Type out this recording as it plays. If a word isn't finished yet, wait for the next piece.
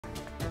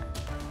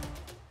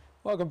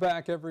Welcome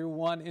back,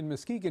 everyone. In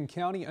Muskegon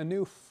County, a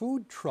new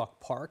food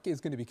truck park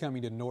is going to be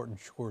coming to Norton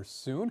Shores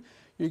soon.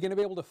 You're going to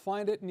be able to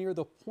find it near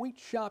the Point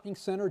Shopping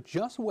Center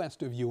just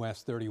west of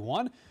US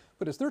 31.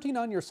 But as 13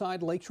 on your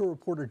side, Lakeshore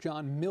reporter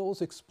John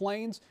Mills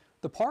explains,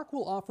 the park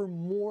will offer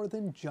more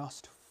than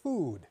just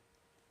food.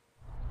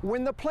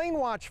 When the Plane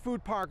Watch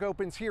Food Park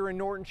opens here in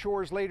Norton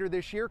Shores later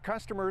this year,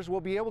 customers will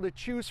be able to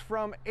choose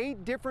from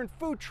 8 different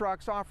food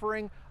trucks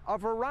offering a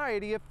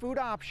variety of food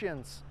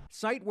options.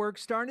 Site work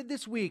started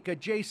this week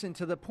adjacent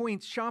to the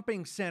Point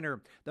Shopping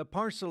Center. The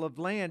parcel of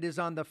land is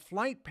on the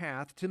flight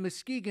path to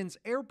Muskegon's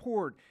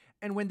airport.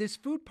 And when this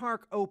food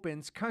park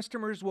opens,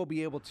 customers will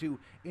be able to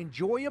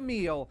enjoy a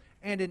meal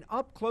and an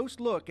up-close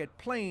look at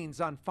planes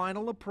on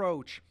final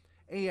approach.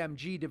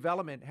 AMG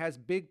Development has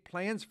big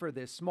plans for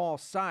this small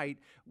site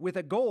with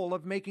a goal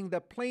of making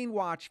the Plane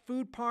Watch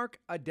Food Park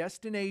a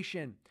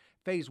destination.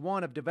 Phase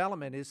 1 of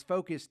development is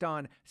focused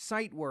on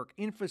site work,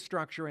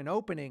 infrastructure, and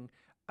opening.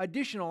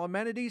 Additional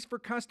amenities for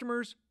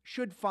customers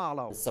should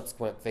follow.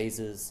 Subsequent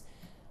phases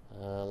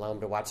allow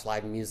them to watch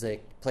live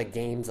music, play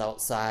games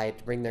outside,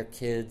 bring their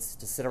kids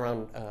to sit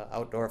around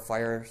outdoor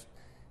fire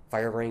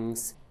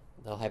rings.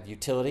 They'll have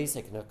utilities.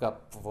 They can hook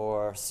up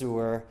for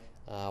sewer,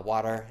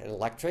 water, and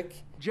electric.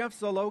 Jeff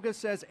Zaloga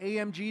says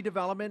AMG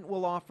Development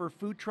will offer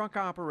food truck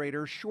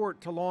operators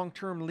short to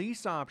long-term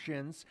lease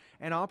options,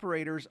 and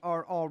operators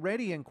are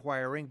already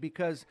inquiring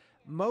because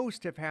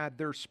most have had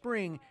their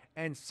spring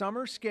and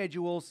summer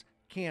schedules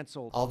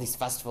canceled. All these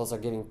festivals are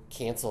getting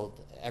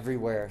canceled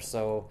everywhere,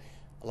 so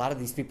a lot of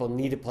these people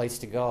need a place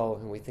to go,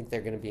 and we think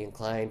they're going to be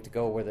inclined to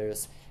go where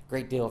there's a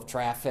great deal of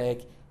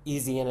traffic,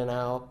 easy in and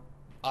out,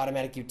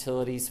 automatic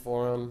utilities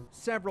for them.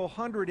 Several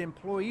hundred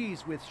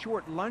employees with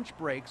short lunch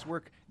breaks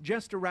work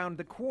just around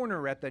the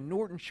corner at the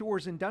Norton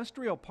Shores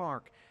Industrial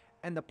Park,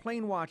 and the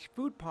Plane Watch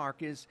Food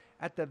Park is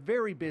at the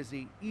very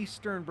busy East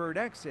Sternberg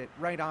exit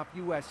right off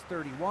US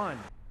 31.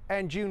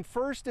 And June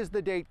 1st is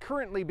the date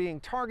currently being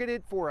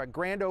targeted for a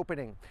grand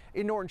opening.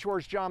 In Norton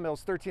Shores, John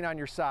Mills, 13 on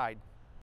your side.